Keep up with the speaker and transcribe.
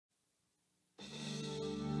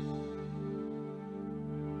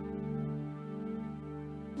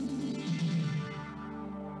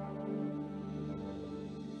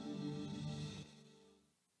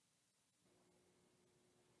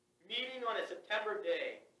a September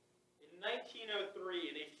day in 1903,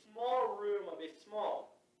 in a small room of a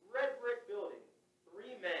small red brick building,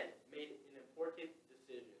 three men made an important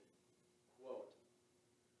decision. Quote,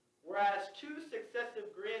 whereas two successive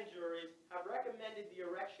grand juries have recommended the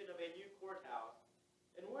erection of a new courthouse,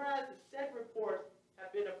 and whereas the said reports have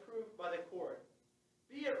been approved by the court,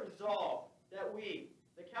 be it resolved that we,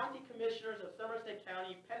 the County Commissioners of Somerset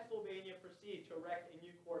County, Pennsylvania, proceed to erect a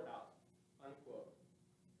new courthouse. Unquote.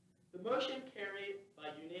 The motion carried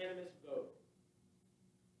by unanimous vote.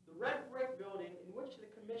 The red brick building in which the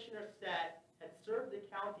commissioners sat had served the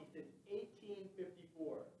county since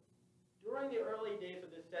 1854. During the early days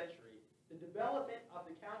of this century, the development of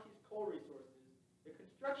the county's coal resources, the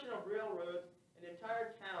construction of railroads, and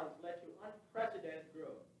entire towns led to unprecedented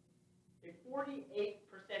growth. A 48%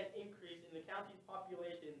 increase in the county's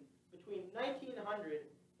population between 1900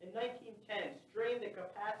 and 1910 strained the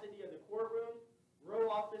capacity of the courtrooms,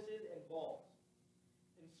 row offices, and vaults.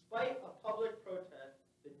 In spite of public protest,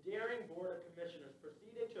 the daring Board of Commissioners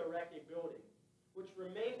proceeded to erect a building which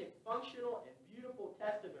remained a functional and beautiful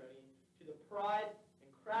testimony to the pride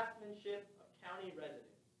and craftsmanship of county residents.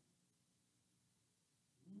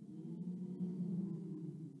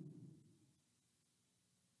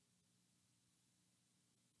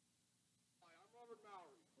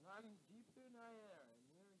 Mowry. And I'm Nair, and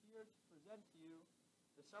we're here to present to you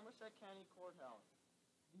the Somerset County Courthouse,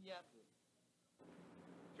 the epic.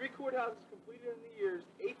 3 courthouses completed in the years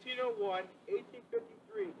 1801,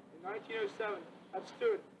 1853, and 1907 have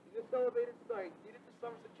stood in this elevated site deeded to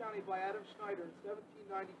Somerset County by Adam Schneider in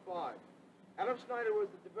 1795. Adam Schneider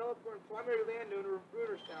was the developer and primary landowner of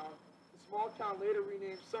Brunerstown, the small town later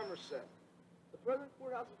renamed Somerset. The present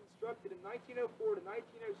courthouse was constructed in 1904 to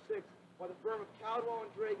 1906 by the firm of Caldwell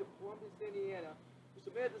and Drake of Columbus, Indiana, who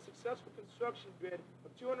submitted the successful construction bid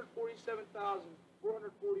of $247,444.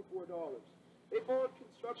 They followed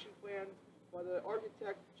construction plans by the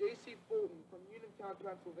architect J.C. Fulton from Uniontown,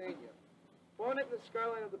 Pennsylvania. Prominent in the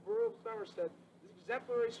skyline of the borough of Somerset, this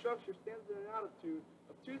exemplary structure stands at an altitude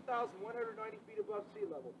of 2,190 feet above sea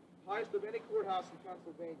level, highest of any courthouse in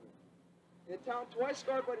Pennsylvania. In a town twice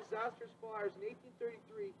scarred by disastrous fires in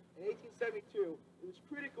 1833 and 1872, it was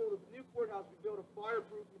critical that the new courthouse be built of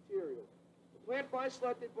fireproof material. The plan price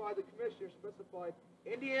selected by the commissioner specified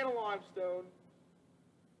Indiana limestone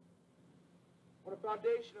on a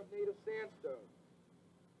foundation of native sandstone.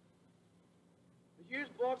 The huge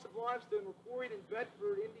blocks of limestone were quarried in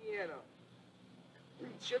Bedford, Indiana,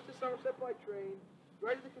 shipped to Somerset by train,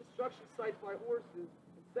 dragged to the construction site by horses,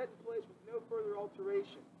 and set in place with no further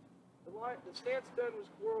alteration. The sandstone was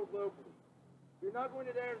quarried locally. We are now going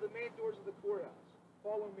to enter the main doors of the courthouse.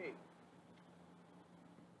 Follow me.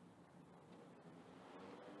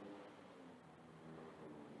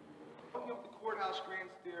 Walking up the courthouse grand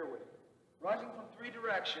stairway, rising from 3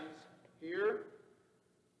 directions, here,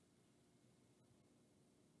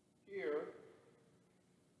 here,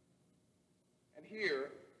 and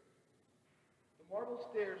here, the marble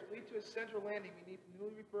stairs lead to a central landing beneath the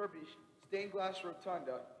newly refurbished stained glass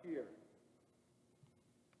rotunda, here.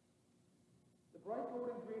 The bright gold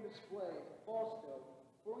and green display is a false stone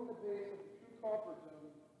forming the base of the true comfort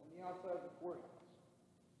zone on the outside of the courthouse.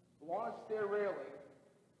 Along its stair railing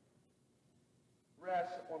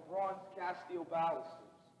rests on bronze cast steel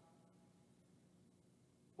balusters.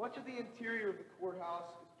 Much of the interior of the courthouse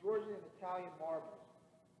is Georgian and Italian marbles.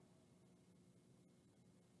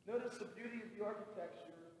 Notice the beauty of the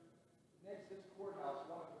architecture that makes this courthouse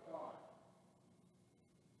one of a kind.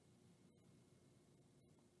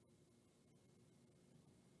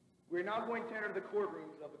 We are now going to enter the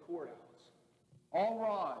courtrooms of the courthouse. All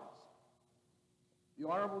rise. The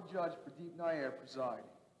Honorable Judge Pradeep Nair presiding.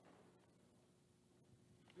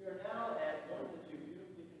 We are now at one of the 2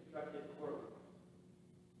 beautifully constructed courtrooms.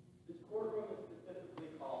 This courtroom is specifically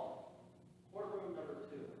called courtroom number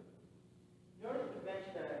 2. Notice the bench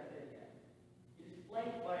that I'm sitting at. It is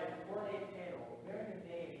flanked by an ornate panel bearing the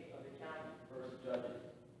names of the county's first judges.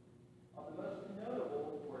 Of the most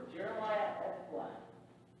notable were Jeremiah S. Black,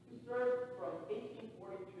 who served from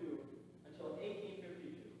 1842 until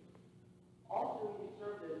 1852. Also, he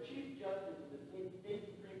served as Chief Justice of the State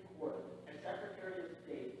Supreme Court and Secretary of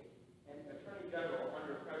State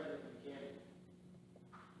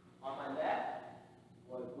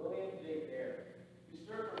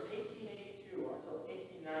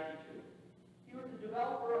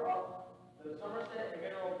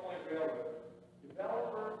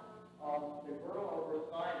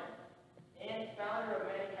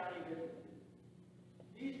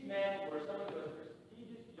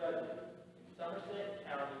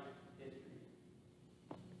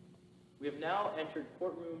now entered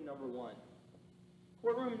courtroom number 1.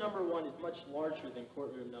 Courtroom number 1 is much larger than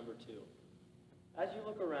courtroom number 2. As you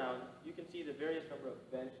look around, you can see the various number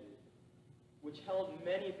of benches, which held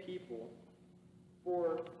many people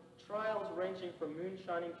for trials ranging from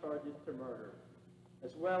moonshining charges to murder,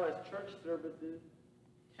 as well as church services,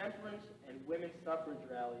 temperance and women's suffrage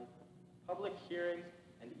rallies, public hearings,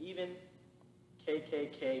 and even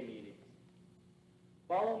KKK meetings.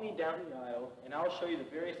 Follow me down the aisle, and I'll show you the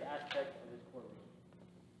various aspects of this courtroom.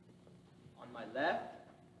 On my left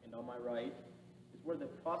and on my right is where the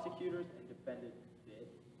prosecutors and defendants sit,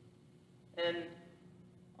 and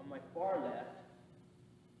on my far left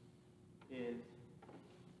is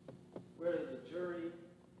where the jury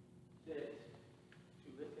sits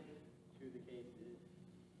to listen to the cases.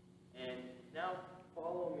 And now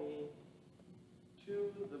follow me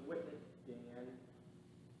to the witness stand.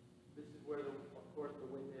 This is where, of course, the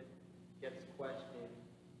witness gets questioned.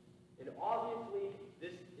 And obviously,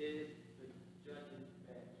 this is the judge's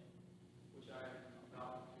bench, which I'm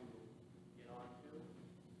about to get onto.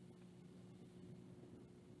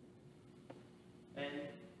 And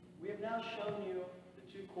we have now shown you the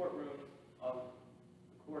 2 courtrooms of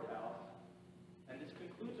the courthouse, and this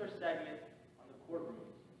concludes our segment on the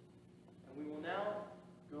courtrooms. And we will now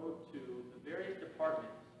go to the various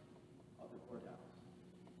departments of the courthouse.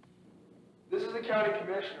 This is the County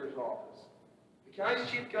Commissioner's Office. The county's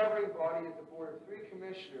chief governing body is the board of 3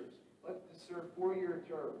 commissioners elected to serve 4-year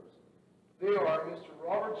terms. They are Mr.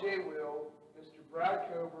 Robert J. Will, Mr. Brad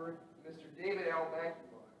Coburn, and Mr. David L.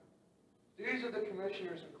 McNamara. Duties of the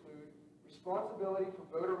commissioners include responsibility for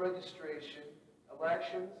voter registration,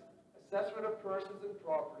 elections, assessment of persons and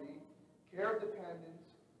property, care of dependents,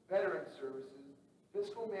 veteran services,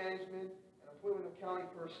 fiscal management, and appointment of county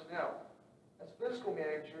personnel. As fiscal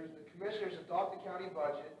managers, the commissioners adopt the county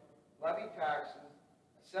budget, levy taxes,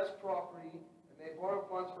 assess property, and may borrow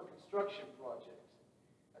funds for construction projects.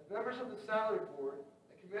 As members of the salary board,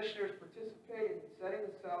 the commissioners participate in setting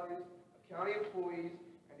the salaries of county employees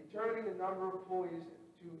and determining the number of employees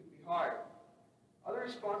to be hired. Other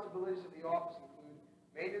responsibilities of the office include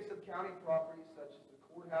maintenance of county properties such as the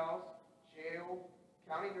courthouse, jail,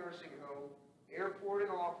 county nursing home, airport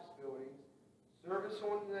and office buildings, service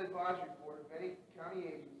on the advisory board of many county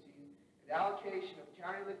agencies, and allocation of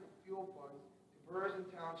county liquid fuel funds to boroughs and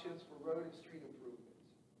townships for road and street improvements.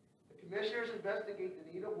 The commissioners investigate the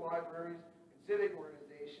need of libraries and civic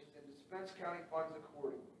organizations and dispense county funds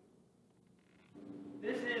accordingly.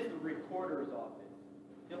 This is the recorder's office.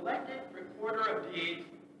 The elected recorder of deeds,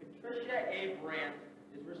 Patricia A. Brandt,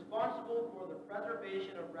 is responsible for the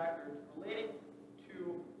preservation of records relating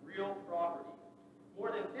to real property. More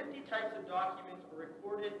than 50 types of documents are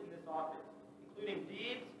recorded in this office, including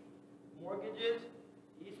deeds, mortgages,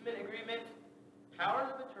 easement agreements, powers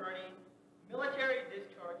of attorney, military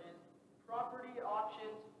discharges, property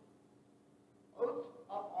options, oaths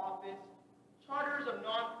of office, charters of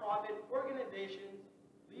nonprofit organizations,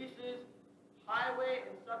 leases, highway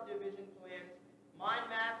and subdivision plans, mine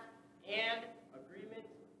maps, and agreements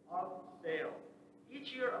of sale.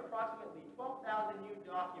 Each year, approximately 12,000 new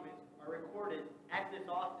documents are recorded at this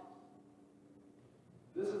office.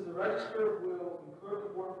 This is the Register of Wills and Clerk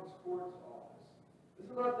of Orphans Court's office. This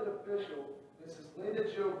elected official, Mrs. Linda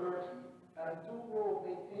Jo Berkey, had a dual role of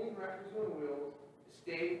maintaining records on wills,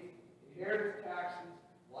 estates, inheritance taxes,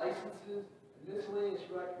 licenses, and miscellaneous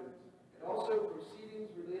records, and also proceedings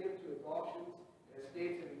related to adoptions and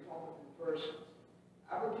estates of incompetent persons.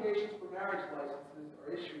 Applications for marriage licenses are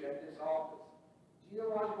issued at this office.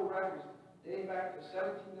 Genealogical records dating back to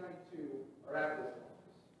 1792 are at this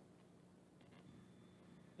office.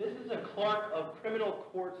 This is a clerk of criminal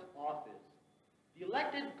court's office. The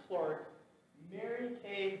elected clerk, Mary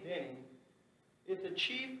K. Denny, is the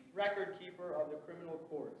chief record keeper of the criminal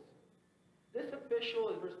courts. This official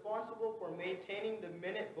is responsible for maintaining the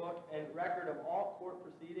minute book and record of all court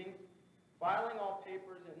proceedings, filing all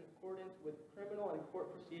papers in accordance with criminal and court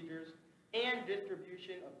procedures, and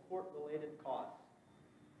distribution of court-related costs.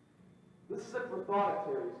 This is the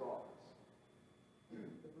Prothonotary office.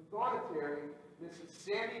 The Prothonotary, Mrs.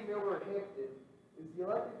 Sandy Miller Hampton, is the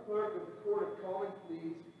elected clerk of the Court of Common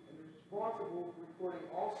Pleas and is responsible for recording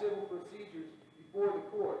all civil procedures before the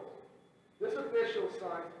court. This official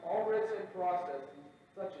signs all writs and processes,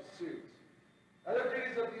 such as suits. Other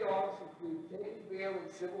duties of the office include taking bail in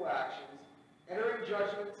civil actions, entering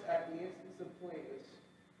judgments at the instance of plaintiffs,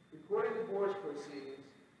 recording divorce proceedings,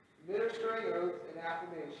 administering oaths and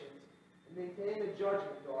affirmations, and maintaining a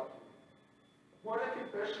judgment document. Upon the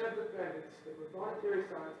confession of defendants, the Prothonotary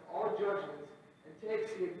signs all judgments and takes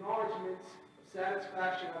the acknowledgments of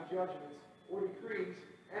satisfaction on judgments or decrees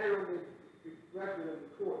entered on the record of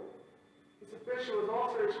the court. This official is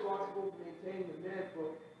also responsible for maintaining the minute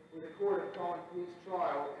book for the court of calling police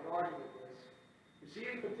trial and argument lists,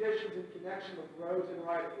 receiving petitions in connection with roads and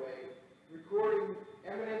right-of-way, recording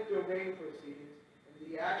eminent domain proceedings, and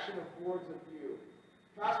the action of boards of view.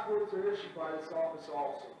 Passports are issued by this office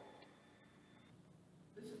also.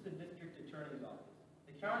 This is the district attorney's office.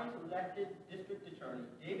 The county's elected district attorney,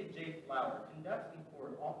 David J. Flower, conducts in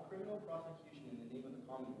court all criminal prosecution in the name of the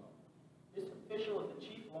Commonwealth. This official is the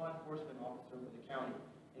chief law enforcement officer for the county,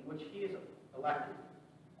 in which he is elected.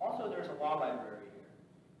 Also, there's a law library here.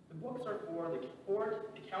 The books are for the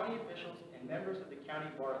court, the county officials, and members of the County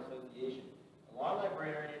Bar Association. A law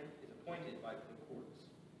librarian is appointed by the courts.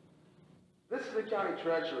 This is the county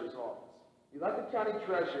treasurer's office. The elected county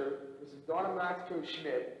treasurer, Mrs. Donna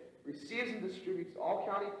Maxco-Schmidt, receives and distributes all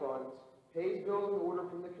county funds, pays bills in order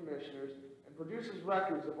from the commissioners, and produces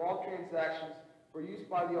records of all transactions for use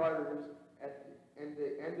by the auditors at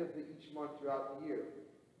the end of each month throughout the year.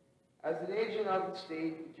 As an agent of the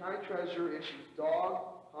state, the county treasurer issues dog,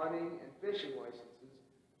 hunting, and fishing licenses,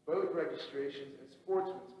 boat registrations, and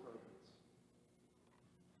sportsman's permits.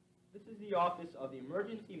 This is the office of the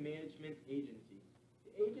Emergency Management Agency.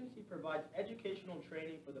 The agency provides educational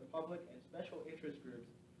training for the public and special interest groups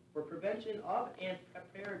for prevention of and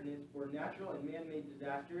preparedness for natural and man-made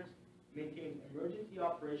disasters, maintains emergency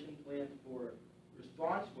operation plans for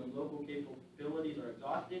response when local capabilities are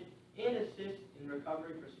exhausted, and assists in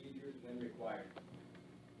recovery procedures when required.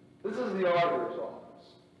 This is the auditor's office.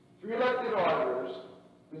 3 elected auditors,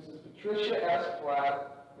 Mrs. Patricia S.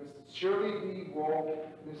 Platt, Mrs. Shirley B. Wolf,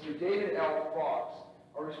 Mr. David L. Fox,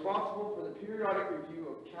 are responsible for the periodic review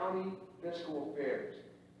of county fiscal affairs.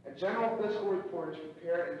 A general fiscal report is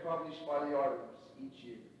prepared and published by the auditors each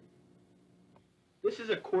year. This is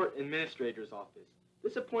a court administrator's office.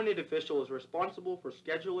 This appointed official is responsible for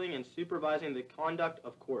scheduling and supervising the conduct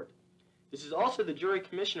of court. This is also the jury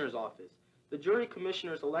commissioner's office. The jury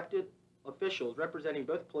commissioners, elected officials representing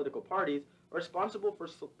both political parties, are responsible for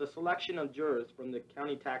the selection of jurors from the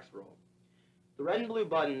county tax roll. The red and blue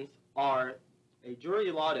buttons are a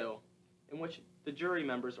jury lotto in which the jury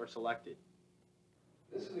members are selected.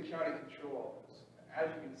 This is the county control office. As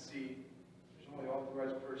you can see, there's only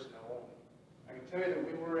authorized personnel only. I can tell you that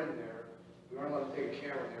we were in there. We aren't allowed to take a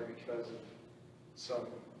camera in there because of some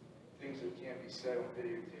things that can't be said on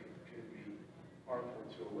videotape that could be harmful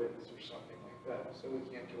to a witness or something like that, so we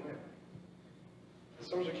can't go in. The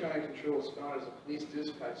Somerset County Control was founded as a police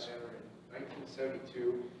dispatch center in 1972.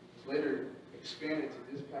 It was later expanded to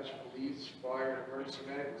dispatch police, fire, and emergency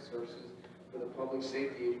medical services for the public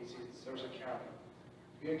safety agencies in Somerset County.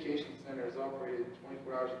 The Communications Center is operated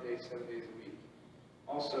 24 hours a day, 7 days a week.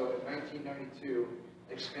 Also, in 1992,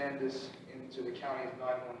 expanded this into the county's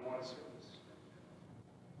 911 service.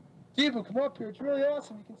 Stephen, come up here. It's really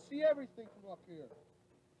awesome. You can see everything from up here.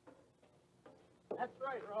 That's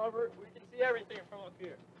right, Robert. We can see everything from up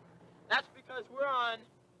here. That's because we're on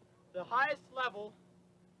the highest level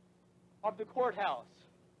of the courthouse.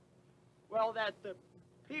 Well, that the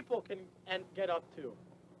people can get up to.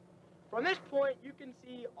 From this point, you can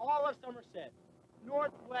see all of Somerset,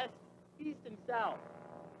 north, west, east, and south.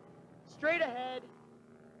 Straight ahead,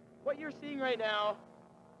 what you're seeing right now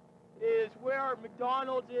is where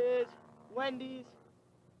McDonald's is, Wendy's,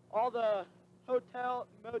 all the motels.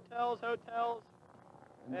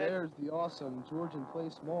 And there's the awesome Georgian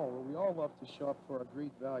Place Mall, where we all love to shop for our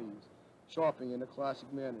great values. Shopping in a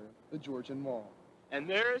classic manner, the Georgian Mall. And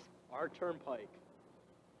there's our turnpike.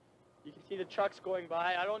 You can see the trucks going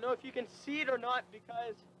by. I don't know if you can see it or not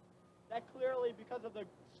because of the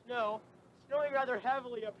snow. Snowing rather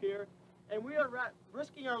heavily up here, and we are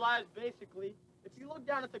risking our lives basically. If you look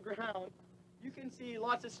down at the ground, you can see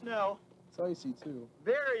lots of snow. It's icy too.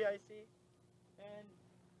 Very icy. And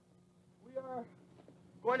we are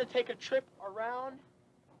going to take a trip around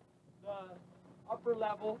the upper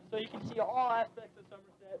level so you can see all aspects of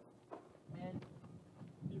Somerset. And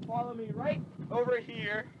if you follow me right over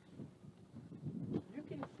here, you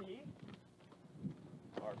can see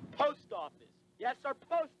our post office. Yes, our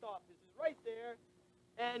post office is right there.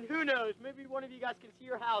 And who knows, maybe one of you guys can see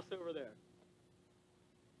your house over there.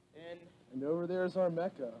 And over there is our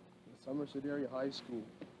Mecca, the Somerset Area High School.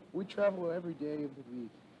 We travel every day of the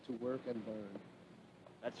week to work and learn.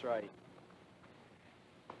 That's right.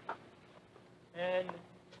 And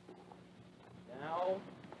now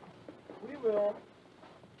we will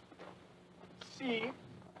see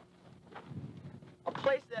a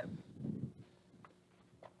place that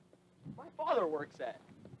my father works at,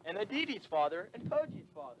 and Aditi's father, and Poji's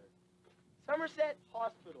father. Somerset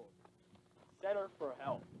Hospital, Center for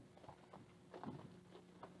Health.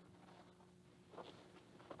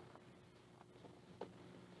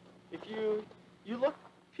 If you look,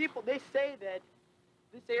 people, they say that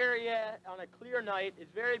this area on a clear night is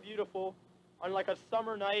very beautiful. On like a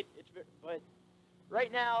summer night, but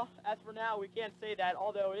right now, as for now, we can't say that,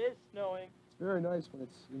 although it is snowing. It's very nice when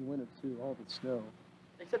it's in winter, too, all the snow.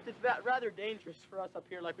 Except it's rather dangerous for us up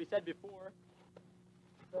here, like we said before.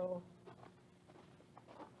 So,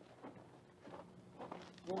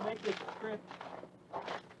 we'll make this trip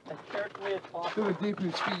as carefully as possible. Feel it deep in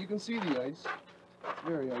your feet. You can see the ice. It's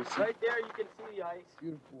very icy. Right there, you can see the ice.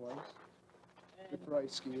 Beautiful ice. And Good for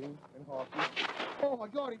ice skating and hockey. Oh my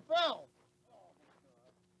God, he fell!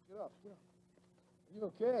 Get up, get up. Are you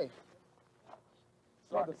okay?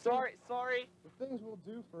 Sorry. The things we'll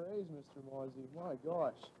do for A's, Mr. Mozzie. My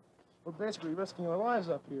gosh. We're basically risking our lives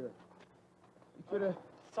up here. You could have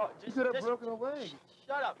broken a leg.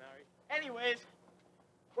 Shut up, Mowry. Anyways,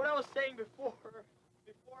 what I was saying before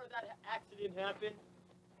that accident happened,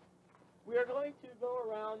 we are going to go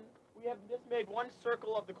around. We have just made one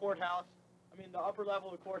circle of the courthouse. I mean, the upper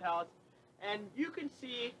level of the courthouse. And you can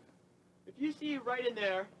see, if you see right in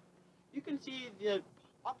there, you can see the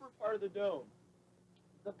upper part of the dome.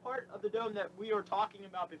 The part of the dome that we were talking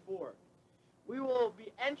about before. We will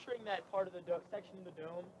be entering that part of the section of the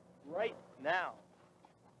dome right now.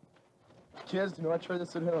 Kids, do not try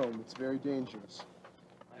this at home. It's very dangerous.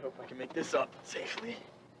 I hope I can make this up safely.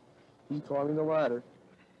 He's climbing the ladder.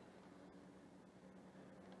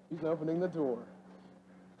 He's opening the door.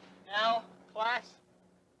 Now, class,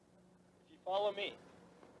 if you follow me.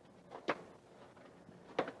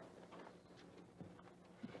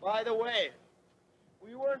 By the way,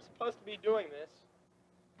 we weren't supposed to be doing this.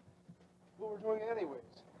 But we're doing it anyways.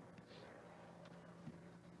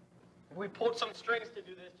 We pulled some strings to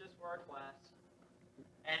do this just for our class.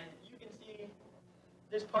 And you can see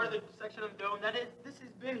this part of the section of the dome. This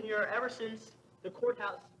has been here ever since the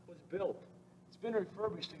courthouse was built. It's been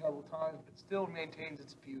refurbished a couple times, but still maintains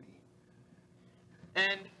its beauty.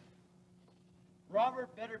 And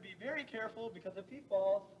Robert better be very careful, because if he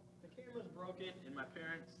falls, the camera's broken, and my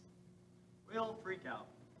parents will freak out.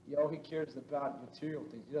 Yeah, all he cares about material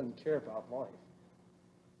things. He doesn't care about life.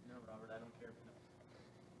 No, Robert, I don't care for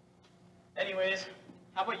that. Anyways,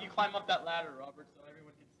 how about you climb up that ladder, Robert, so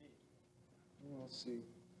everyone can see? We'll see.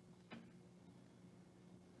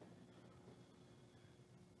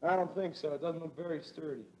 I don't think so. It doesn't look very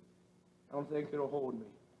sturdy. I don't think it'll hold me.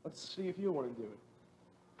 Let's see if you want to do it.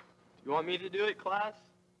 You want me to do it, class?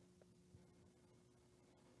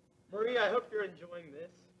 Marie, I hope you're enjoying this.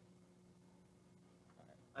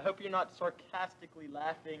 I hope you're not sarcastically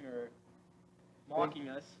laughing or mocking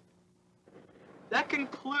us. That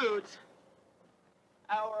concludes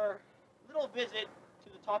our little visit to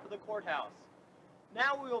the top of the courthouse.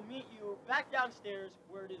 Now we will meet you back downstairs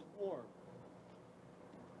where it is warm.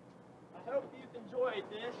 I hope you've enjoyed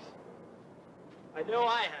this. I know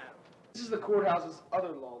I have. This is the courthouse's other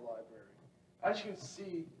law library. As you can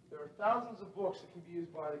see, there are thousands of books that can be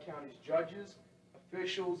used by the county's judges,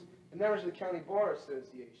 officials, and members of the County Bar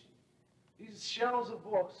Association. These shelves of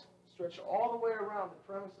books stretch all the way around the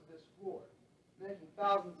premise of this floor, making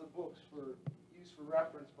thousands of books for use for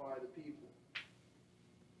reference by the people.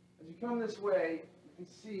 As you come this way, you can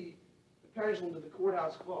see the pendulum to the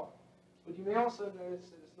courthouse clock, but you may also notice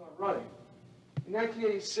that it's not running. In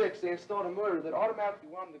 1986, they installed a motor that automatically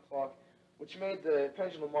wound the clock, which made the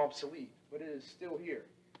pendulum obsolete, but it is still here.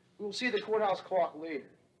 We will see the courthouse clock later.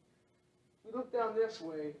 If we look down this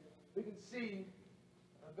way, we can see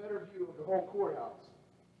a better view of the whole courthouse.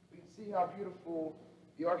 We can see how beautiful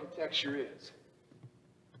the architecture is.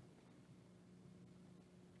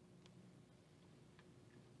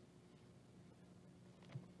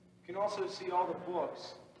 You can also see all the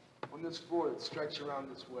books on this floor that stretch around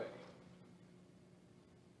this way.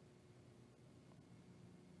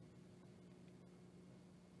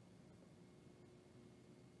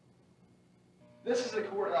 This is the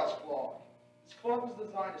courthouse clock. This clock was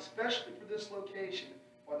designed especially for this location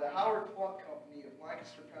by the Howard Clock Company of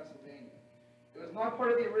Lancaster, Pennsylvania. It was not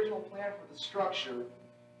part of the original plan for the structure,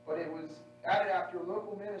 but it was added after a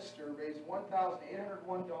local minister raised $1,801.37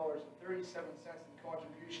 in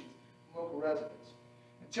contributions from local residents.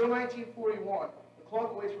 Until 1941, the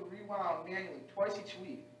clock weights were rewound manually twice each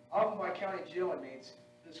week, often by county jail inmates.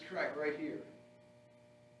 This is correct right here.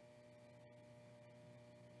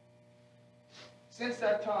 Since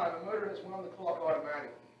that time, a motor has wound the clock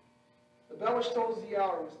automatically. The bell which tolls the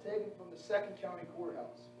hour was taken from the second county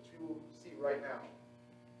courthouse, which we will see right now.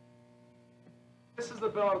 This is the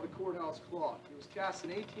bell of the courthouse clock. It was cast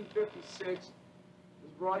in 1856, it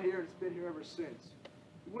was brought here, and it's been here ever since.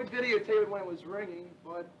 We would videotape it when it was ringing,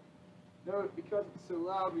 but no, because it's so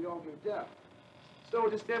loud, we don't go deaf. So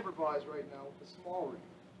we'll just improvise right now with the small ring.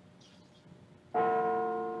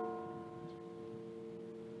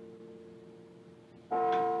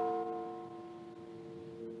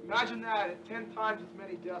 Imagine that at 10 times as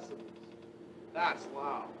many decibels. That's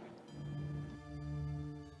loud.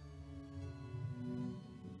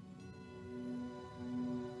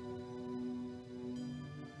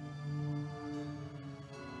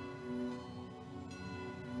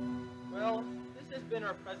 Well, this has been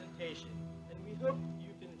our presentation, and we hope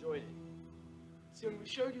you've enjoyed it. See, when we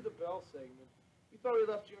showed you the bell segment, we thought we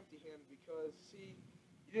left you empty-handed because, see,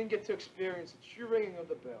 you didn't get to experience the true ringing of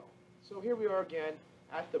the bell. So here we are again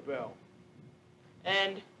at the bell.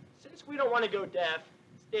 And since we don't want to go deaf,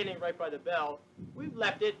 standing right by the bell, we've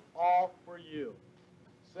left it all for you.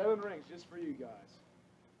 7 rings just for you guys.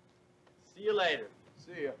 See you later.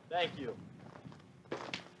 See ya. Thank you.